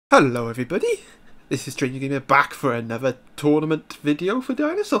Hello everybody, this is Stranger Gamer back for another tournament video for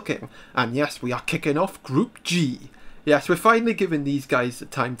Dinosaur King. And yes, we are kicking off Group G. Yes, we're finally giving these guys the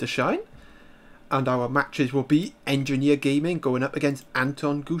time to shine. And our matches will be Engineer Gaming going up against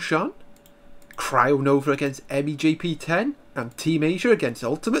Anton Gushan, Cryonova against MEJP10, and Team Asia against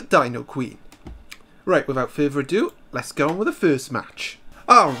Ultimate Dino Queen. Right, without further ado, let's go on with the first match.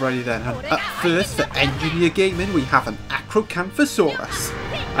 Alrighty then, and up first for Engineer Gaming we have an Acrocanthosaurus.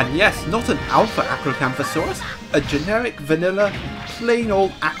 And yes, not an alpha Acrocanthosaurus, a generic vanilla plain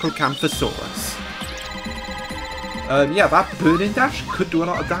old Acrocanthosaurus. Yeah, that Burning Dash could do a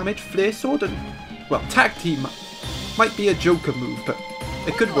lot of damage, Flare Sword, and well, Tag Team might be a joker move, but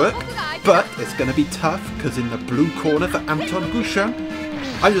it could work. But it's going to be tough, because in the blue corner for Anton Gushan,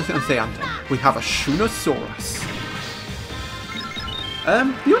 I'm just going to say Anton, we have a Shunosaurus.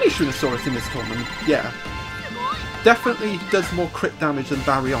 The only Shunosaurus in this tournament, yeah. Definitely does more crit damage than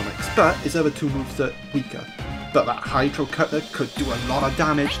Baryonyx, but his other two moves are weaker. But that Hydro Cutter could do a lot of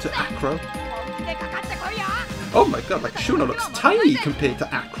damage to Acro. Oh my god, like Shuno looks tiny compared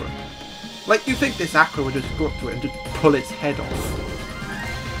to Acro. Like you think this Acro would just go up to it and just pull its head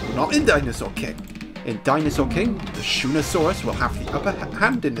off. Not in Dinosaur King. In Dinosaur King, the Shunosaurus will have the upper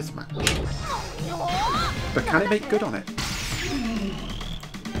hand in this match. But can it make good on it?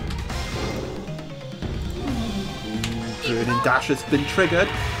 Burning Dash has been triggered,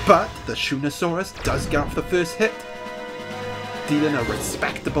 but the Shunosaurus does get off the first hit, dealing a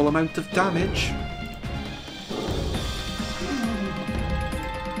respectable amount of damage.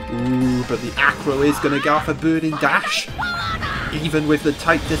 Ooh, but the Acro is going to get off a Burning Dash. Even with the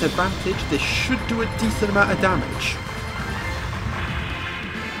type disadvantage, this should do a decent amount of damage.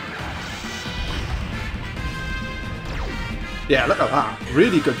 Yeah, look at that.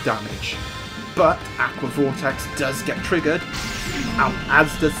 Really good damage. But Aqua Vortex does get triggered,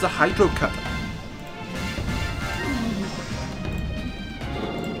 as does the Hydro Cutter.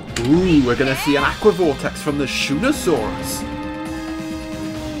 Ooh, we're going to see an Aqua Vortex from the Shunosaurus.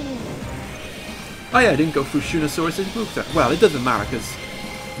 Oh yeah, I didn't go through Shunosaurus' moveset. Well, it doesn't matter, because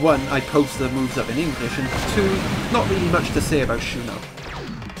one, I posted the moves up in English, and two, not really much to say about Shuno.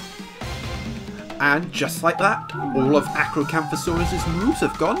 And just like that, all of Acrocanthosaurus' moves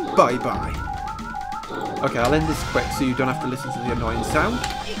have gone bye-bye. Okay, I'll end this quick so you don't have to listen to the annoying sound.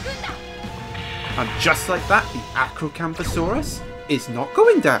 And just like that, the Acrocanthosaurus is not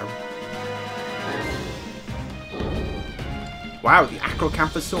going down. Wow, the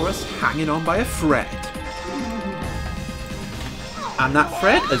Acrocanthosaurus hanging on by a thread. And that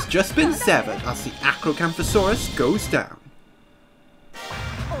thread has just been severed as the Acrocanthosaurus goes down.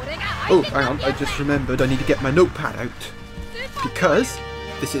 Oh, hang on, I just remembered I need to get my notepad out. Because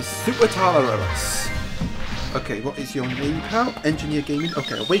this is Super Talaurus. Okay, what is your name, pal? Engineer Gaming.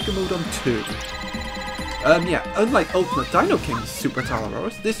 Okay, Awaken Mode on 2. Yeah, unlike Ultimate Dino King's Super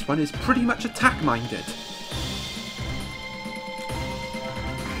Talaurus, this one is pretty much attack-minded.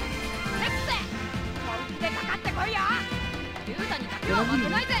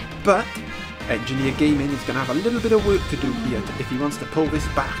 But Engineer Gaming is going to have a little bit of work to do here if he wants to pull this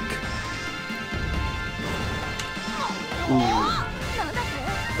back. Ooh.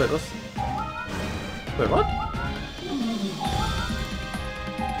 Wait, what?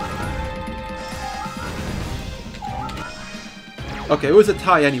 Okay, it was a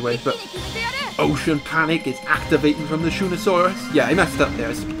tie anyway, but Ocean Panic is activating from the Shunosaurus. Yeah, I messed up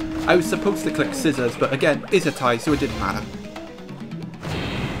there. I was supposed to click scissors, but again, it's a tie, so it didn't matter.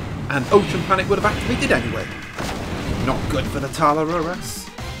 And Ocean Panic would have activated anyway. Not good for the Talaurus.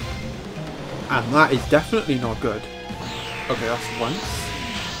 And that is definitely not good. Okay, that's once.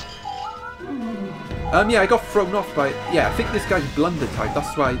 Yeah, I got thrown off by... Yeah, I think this guy's Blunder type.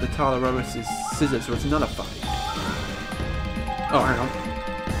 That's why the Talaurus' scissors was nullified. Oh, hang on.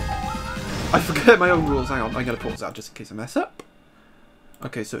 I forget my own rules. Hang on, I'm going to pause that just in case I mess up.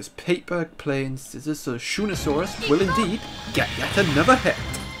 Okay, so it's paper, plane, scissors. So Shunosaurus will indeed get yet another hit.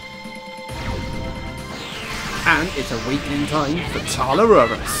 And it's awakening time for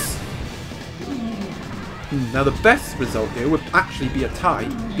Talaurus. Now the best result here would actually be a tie,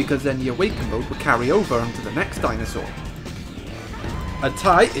 because then the Awaken Mode would carry over onto the next dinosaur. A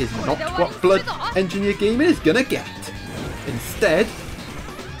tie is not what Blood Engineer Gaming is gonna get. Instead,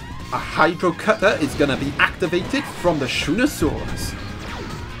 a Hydro Cutter is gonna be activated from the Shunosaurus,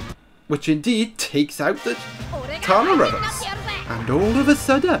 which indeed takes out the Talaurus. And all of a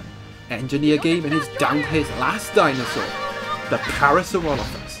sudden, Engineer Gaming is down to his last dinosaur, the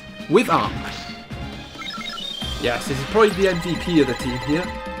Parasaurolophus, with armor. Yes, this is probably the MVP of the team here.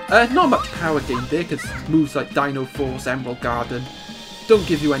 Not much power gained there, because moves like Dino Force, Emerald Garden don't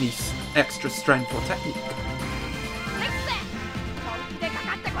give you any extra strength or technique.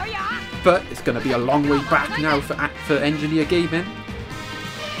 But it's going to be a long way back now for Engineer Gaming.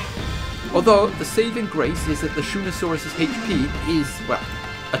 Although the saving grace is that the Shunnosaurus' HP is, well,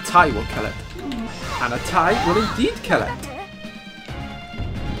 a tie will kill it. And a tie will indeed kill it.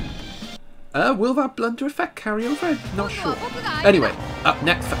 Will that blunder effect carry over? Not sure. Anyway, up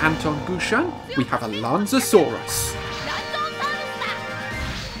next for Anton Gushan, we have a Lanzosaurus.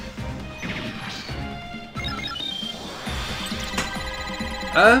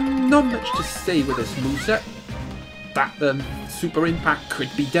 Not much to say with this moveset. That super impact could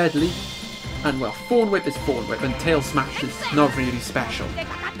be deadly. And well, Fawn Whip is Fawn Whip and Tail Smash is not really special.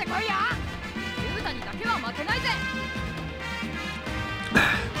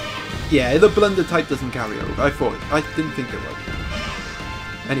 Yeah, the blunder type doesn't carry over. I didn't think it would.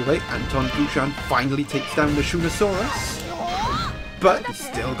 Anyway, Anton Gushan finally takes down the Shunnosaurus. But he's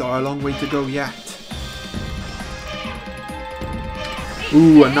still got a long way to go yet.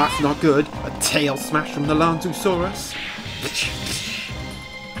 Ooh, and that's not good. A tail smash from the Lanzosaurus.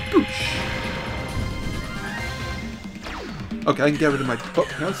 Okay, I can get rid of my book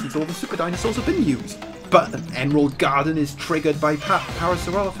now since all the super dinosaurs have been used. But an Emerald Garden is triggered by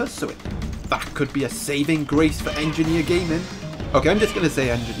Parasaurolophus, so that could be a saving grace for Engineer Gaming. Okay, I'm just going to say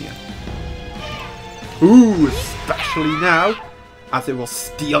Engineer. Ooh, especially now, as it will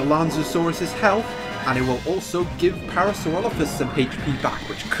steal Lanzosaurus' health, and it will also give Parasaurolophus some HP back,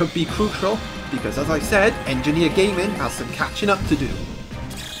 which could be crucial, because as I said, Engineer Gaming has some catching up to do.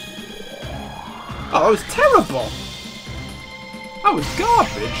 Oh, that was terrible! That was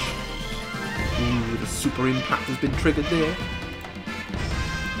garbage! Ooh, the super impact has been triggered there.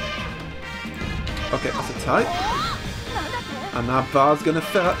 Okay, that's a tie. And that bar's gonna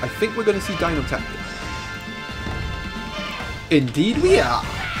fill up. I think we're gonna see Dinotector. Indeed we are!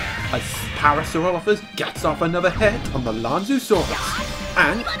 As Parasaurolophus gets off another hit on the Lanzosaurus.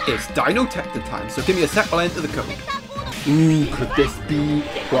 And it's Dinotector time, so give me a sec, I'll enter the code. Ooh, could this be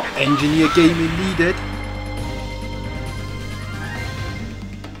what Engineer Gaming needed?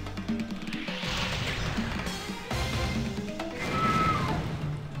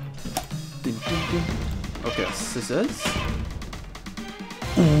 Okay, scissors.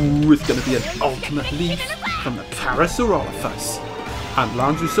 Ooh, it's going to be an ultimate leaf from the Parasaurolophus. And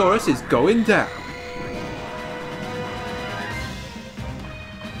Lanzosaurus is going down.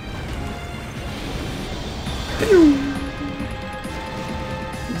 Pew!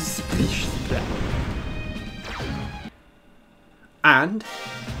 Splish splat. And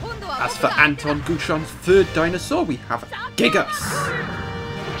as for Anton Gushan's third dinosaur, we have Gigas.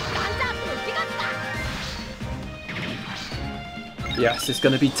 Yes, it's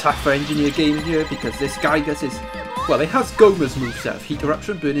going to be tough for Engineer Gaming here because this Gigas is, well, it has Goma's moveset of Heat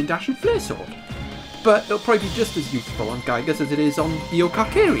Eruption, Burning Dash and Flare Sword. But it'll probably be just as useful on Gigas as it is on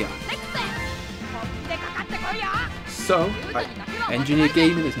Eocarcharia. So, Engineer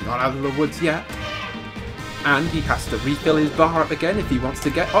Gaming is not out of the woods yet. And he has to refill his bar up again if he wants to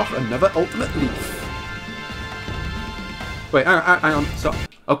get off another Ultimate Leaf. Wait, hang on, stop.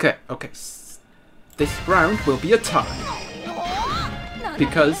 Okay. This round will be a tie.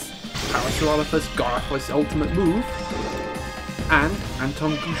 Because Parasaurolophus got off his ultimate move, and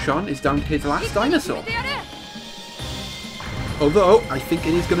Anton Gushan is down to his last dinosaur. Although, I think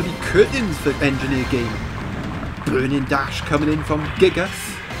it is going to be curtains for Engineer Gaming. Burning Dash coming in from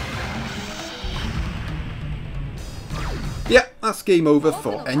Gigas. Yeah, that's game over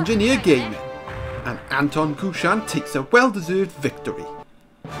for Engineer Gaming. And Anton Gushan takes a well-deserved victory.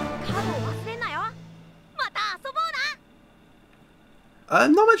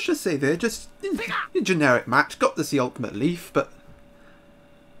 Not much to say there, just a generic match. Got to see Ultimate Leaf, but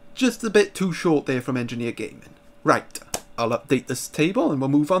just a bit too short there from Engineer Gaming. Right, I'll update this table and we'll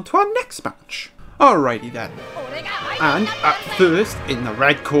move on to our next match. Alrighty then. And at first, in the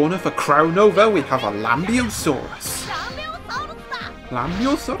red corner for Crown Nova, we have a Lambiosaurus.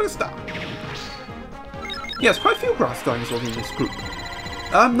 Lambiosaurus. Yes, quite a few grass dinosaurs in this group.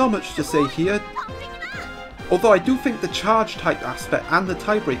 Not much to say here. Although I do think the charge type aspect and the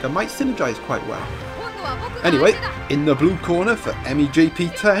tiebreaker might synergize quite well. Anyway, in the blue corner for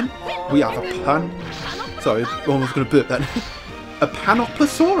MEJP10, we have a sorry, I almost going to burp then. A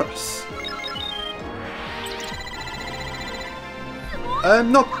Panoplosaurus.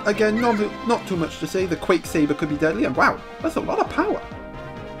 Not too much to say. The Quake Saber could be deadly, and wow, that's a lot of power.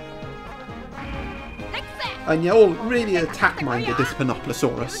 And you're all really attack-minded, this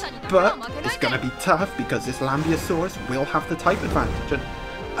Panoplosaurus, but it's going to be tough because this Lambiosaurus will have the type advantage.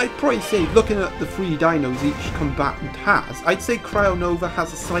 I'd probably say, looking at the 3 dinos each combatant has, I'd say Cryo Nova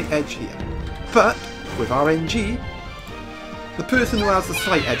has a slight edge here. But, with RNG, the person who has the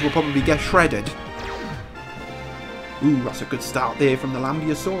slight edge will probably get shredded. Ooh, that's a good start there from the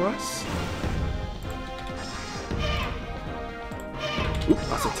Lambeosaurus. Ooh,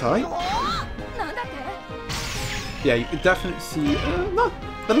 that's a tie. Yeah, you could definitely see... no,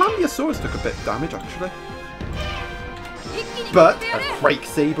 the Lambeosaurus took a bit of damage, actually. But a Quake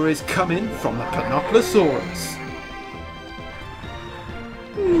Saber is coming from the Panoplosaurus.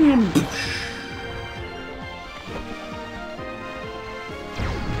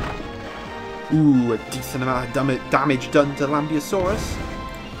 Ooh, a decent amount of damage done to Lambeosaurus.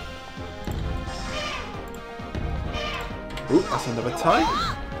 Ooh, that's another tie.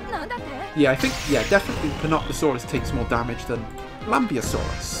 Yeah, I think, yeah, definitely Panoplosaurus takes more damage than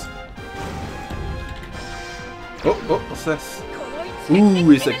Lambeosaurus. Oh, what's this? Ooh,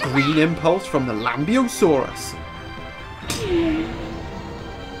 it's a green impulse from the Lambeosaurus.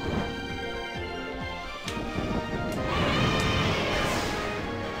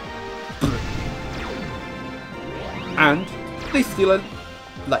 And they steal a...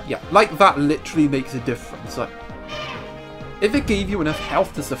 like that literally makes a difference. Like, if it gave you enough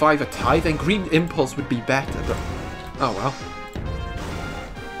health to survive a tie, then Green Impulse would be better, but... oh well.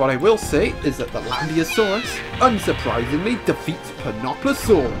 What I will say is that the Lambeosaurus, unsurprisingly, defeats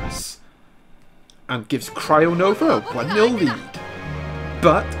Panoplosaurus. And gives Cryo Nova a 1-0 lead.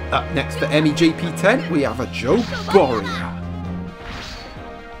 But, up next for MEJP10, we have a Joe Boria.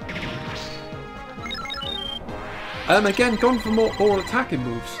 Again, going for more all attacking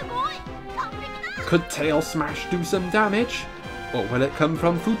moves. Could Tail Smash do some damage? Or will it come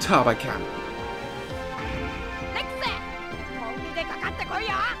from Futabakan?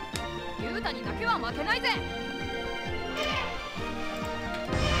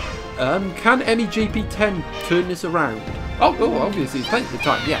 Can MEJP10 turn this around? Oh, obviously, plenty of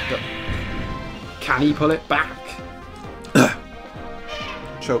time, yeah, but can he pull it back?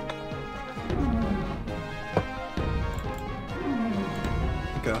 Choke.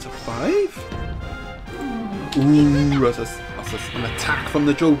 Okay, that's a 5. Ooh, that's an attack from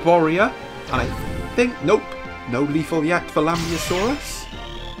the Joe Boria. And I think, nope, no lethal yet for Lambeosaurus.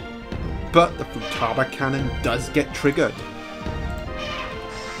 But the Futaba Cannon does get triggered.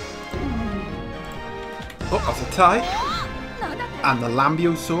 Oh, that's a tie. And the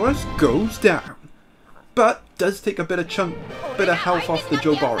Lambeosaurus goes down. But does take a bit of health off the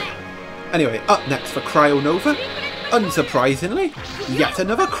Joe Boria. Anyway, up next for Cryo Nova. Unsurprisingly, yet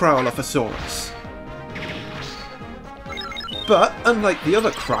another Cryolophosaurus. But, unlike the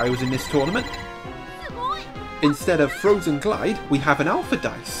other Cryos in this tournament, instead of Frozen Glide, we have an Alpha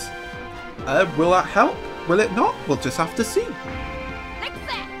Dice. Will that help? Will it not? We'll just have to see.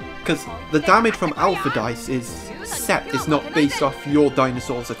 Because the damage from Alpha Dice is set, it's not based off your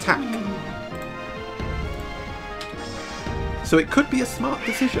dinosaur's attack. So it could be a smart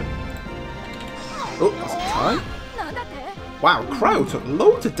decision. Oh, that's a tie. Wow, Cryo took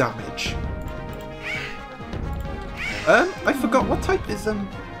loads of damage. I forgot what type is Joe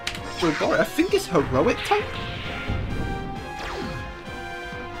Boria. I think it's heroic type.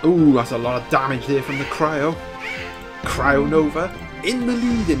 Ooh, that's a lot of damage there from the Cryo. Cryo Nova in the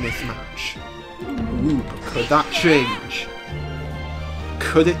lead in this match. Ooh, but could that change?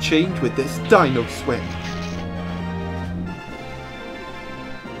 Could it change with this Dino Swing?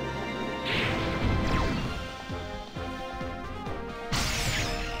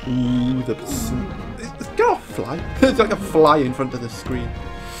 Ooh, it's got a fly. There's like a fly in front of the screen.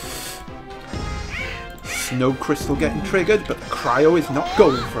 Snow Crystal getting triggered, but the Cryo is not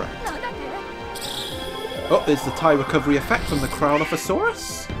going for it. Oh, there's the tie recovery effect from the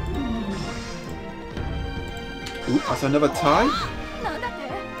Cryolophosaurus. Ooh, that's another tie.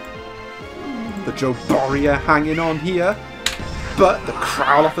 The Joe Boria hanging on here. But the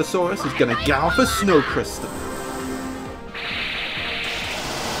Cryolophosaurus is going to get off a Snow Crystal.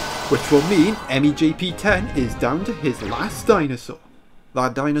 Which will mean MEJP10 is down to his last dinosaur.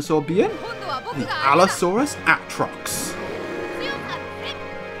 That dinosaur being the Allosaurus Atrox.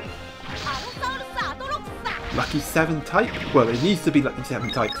 Lucky 7 type? Well, it needs to be Lucky 7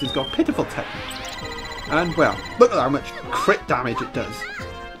 type because it's got Pitiful type. And well, look at how much crit damage it does.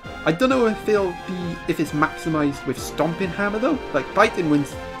 I don't know if it's maximised with Stomping Hammer though. Like, Biting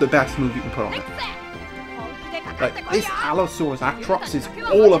wins the best move you can put on it. Like, this Allosaurus Atrox is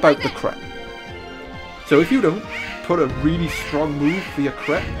all about the crit. So if you don't put a really strong move for your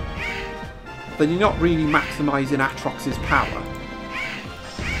crit, then you're not really maximising Atrox's power.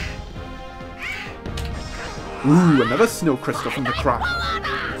 Ooh, another Snow Crystal from the Cryo.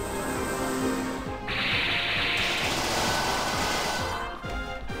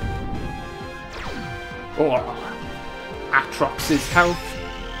 Oh, Atrox's health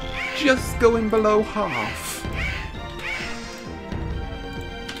just going below half.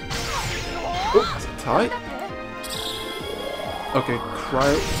 Oh, that's a tie. Okay,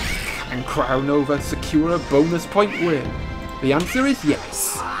 can Crown Over secure a bonus point win? The answer is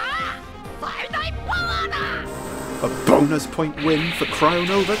yes. A bonus point win for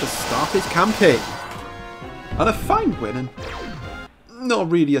Crown Over to start his campaign. And a fine win, and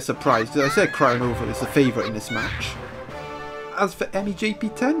not really a surprise because I said Crown Over is the favourite in this match. As for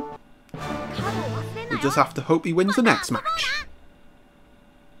MEJP10, we'll just have to hope he wins the next match.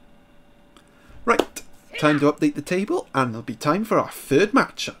 Right, time to update the table, and it'll be time for our third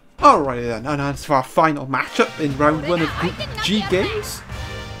matchup. Alright then, and as for our final matchup in round 1 of Group G games,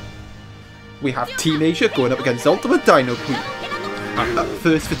 we have Team Asia going up against Ultimate Dino Queen. And up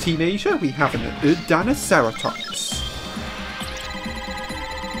first for Team Asia, we have an Dinosaur.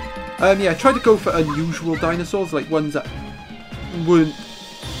 Yeah, try to go for unusual dinosaurs, like ones that weren't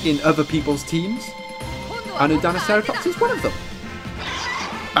in other people's teams. And Dinosaur is one of them.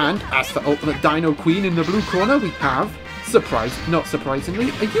 And as for Ultimate Dino Queen in the blue corner, we have, not surprisingly,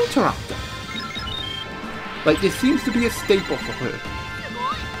 a Utahraptor. Like, this seems to be a staple for her.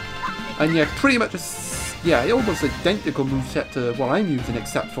 And yeah, pretty much almost identical moveset to what I'm using,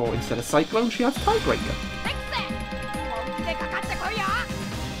 except for instead of Cyclone, she has Tiebreaker.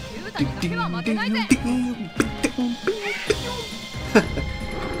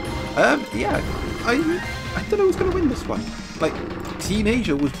 Yeah, I don't know who's going to win this one. Like, Team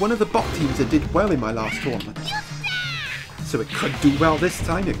Asia was one of the bot teams that did well in my last tournament. So it could do well this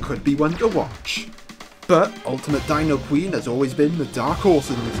time, it could be one to watch. But Ultimate Dino Queen has always been the dark horse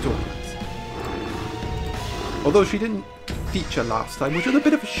in this tournament. Although she didn't feature last time, which was a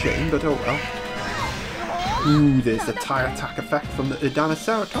bit of a shame, but oh well. Ooh, there's the tie attack effect from the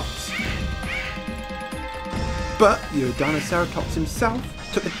Dinosauratops. But the Dinosauratops himself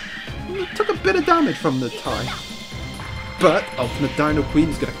took a bit of damage from the tie. But Ultimate Dino Queen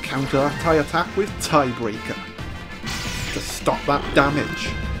is going to counter that tie attack with Tiebreaker to stop that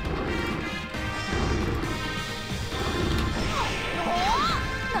damage.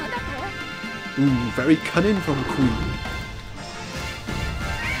 Ooh, very cunning from Queen.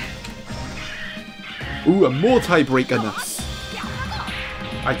 Ooh, and more Tiebreakerness.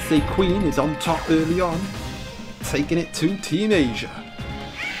 I'd say Queen is on top early on, taking it to Team Asia.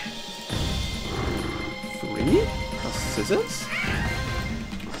 3? That's scissors.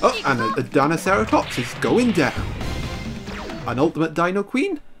 Oh, and the Dinosauratops is going down. And Ultimate Dino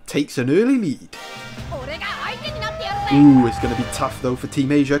Queen takes an early lead. Ooh, it's going to be tough though for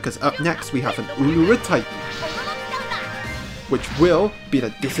Team Asia, because up next we have an Ulura Titan, which will be at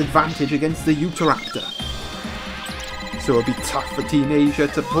a disadvantage against the Utahraptor. So it'll be tough for Team Asia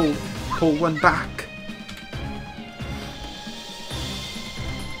to pull one back.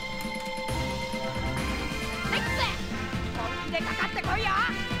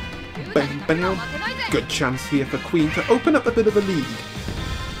 Bang, bang. Good chance here for Queen to open up a bit of a lead.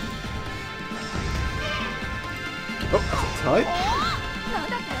 Oh, that's a tie.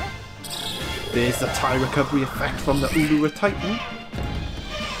 There's the tie recovery effect from the Ulura Titan.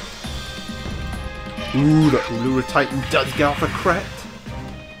 Ooh, the Ulura Titan does get off a crit.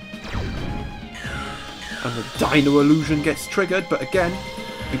 And the Dino Illusion gets triggered, but again,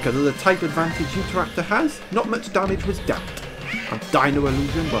 because of the type advantage Utahraptor has, not much damage was dealt. And Dino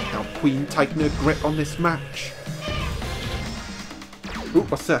Illusion will help Queen tighten her grip on this match. Ooh,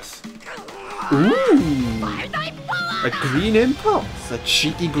 what's this? Ooh! A green impulse! A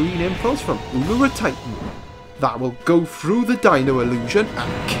cheeky green impulse from Ulura Titan. That will go through the Dino Illusion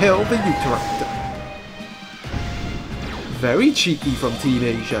and kill the Utahraptor. Very cheeky from Team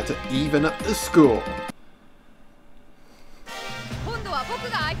Asia to even up the score.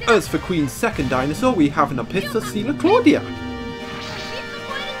 As for Queen's second dinosaur, we have an Epithosela Claudia.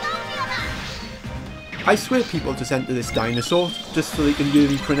 I swear people just enter this dinosaur just so they can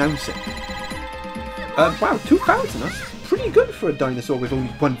really pronounce it. Wow, 2,000, that's pretty good for a dinosaur with only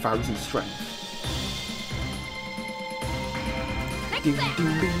 1,000 strength.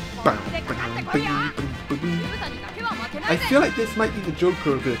 I feel like this might be the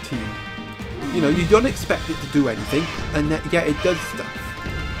Joker of her team. You know, you don't expect it to do anything, and yet it does stuff.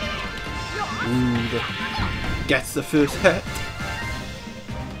 Ooh, gets the first hit.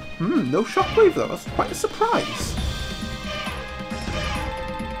 No shockwave though, that's quite a surprise.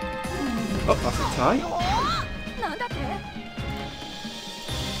 Oh, that's a tie.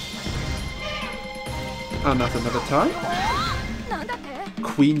 And that's another tie.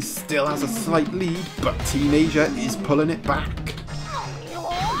 Queen still has a slight lead, but Team Asia is pulling it back.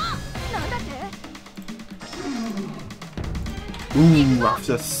 Ooh,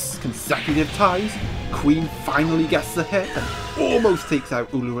 after consecutive ties, Queen finally gets the hit and almost takes out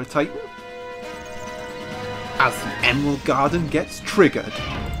Ulura Titan. As the Emerald Garden gets triggered.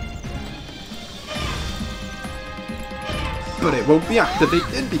 But it won't be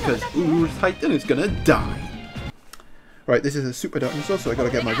activated because Ulura Titan is gonna die. Right, this is a Super Dinosaur, so I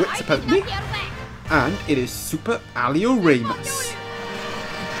gotta get my wits about me. And it is Super Alioramus.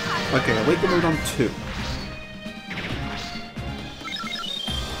 Okay, Awaken mode on 2.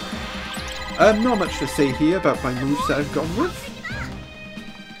 Not much to say here about my moves that I've gone with.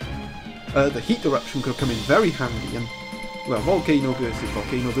 The Heat Eruption could come in very handy, and, well, Volcano Burst is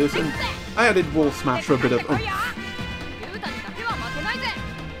Volcano Burst, and I added Wall Smash for a bit of oomph.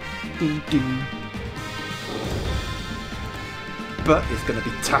 Ding ding. But it's going to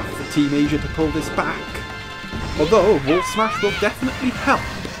be tough for Team Asia to pull this back. Although, Wall Smash will definitely help.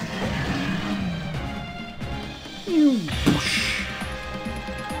 Boosh.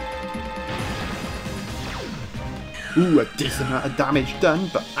 Ooh, a decent amount of damage done,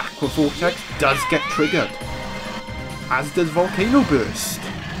 but Aqua Vortex does get triggered. As does Volcano Burst.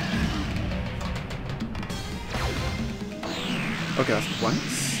 Okay, that's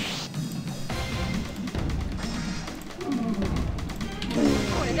once.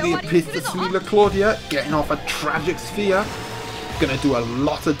 The Epistasula Claudia getting off a Tragic Sphere. Gonna do a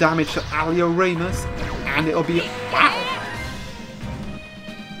lot of damage to Alioramus, and it'll be... Wow!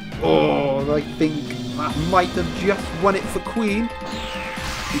 Oh, I think that might have just won it for Queen,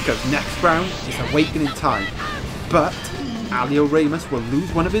 because next round is Awakening time, but Alioramus will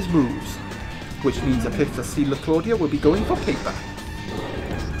lose one of his moves, which means Epistasula Claudia will be going for paper.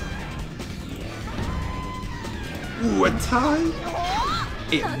 Ooh, a tie!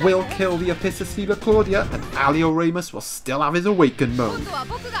 It will kill the Epistasula Claudia, and Alioramus will still have his Awaken mode,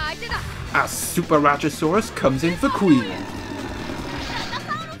 as Super Rajasaurus comes in for Queen.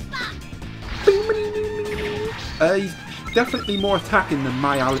 He's definitely more attacking than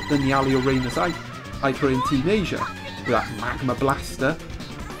the Alioramus I put in Team Asia, with that Magma Blaster.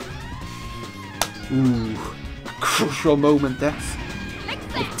 Ooh, crucial moment this.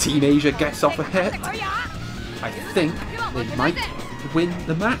 If Team Asia gets off a hit, I think they might win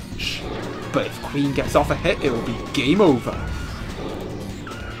the match. But if Queen gets off a hit, it will be game over.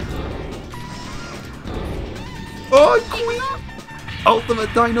 Oh, Queen!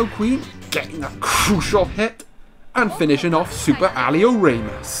 Ultimate Dino Queen getting a crucial hit and finishing off Super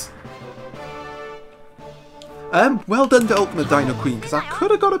Alioramus. Well done to Ultimate Dino Queen, because I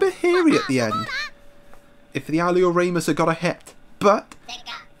could have got a bit hairy at the end if the Alioramus had got a hit, but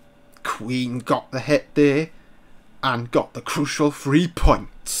Queen got the hit there and got the crucial 3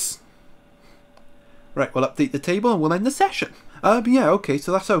 points. Right, we'll update the table and we'll end the session. Yeah, okay,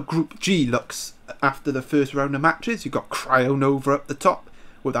 so that's how Group G looks after the first round of matches. You've got Cryo Nova up the top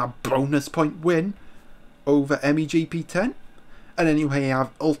with our bonus point win over MEJP10. And then you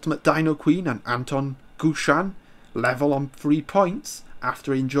have Ultimate Dino Queen and Anton Gushan level on 3 points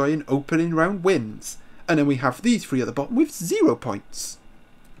after enjoying opening round wins. And then we have these three at the bottom with 0 points.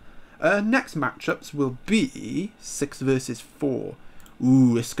 Next matchups will be 6 versus 4.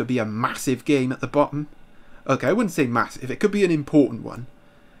 Ooh, this could be a massive game at the bottom. Okay, I wouldn't say massive. It could be an important one,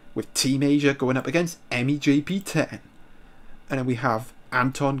 with Team Asia going up against MEJP10. And then we have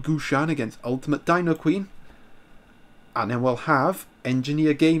Anton Gushan against Ultimate Dino Queen. And then we'll have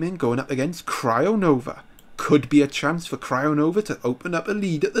Engineer Gaming going up against Cryo Nova. Could be a chance for Cryo Nova to open up a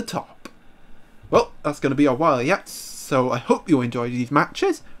lead at the top. Well, that's going to be a while yet, so I hope you enjoyed these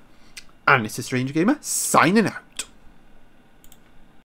matches. And this is Strange Gamer, signing out.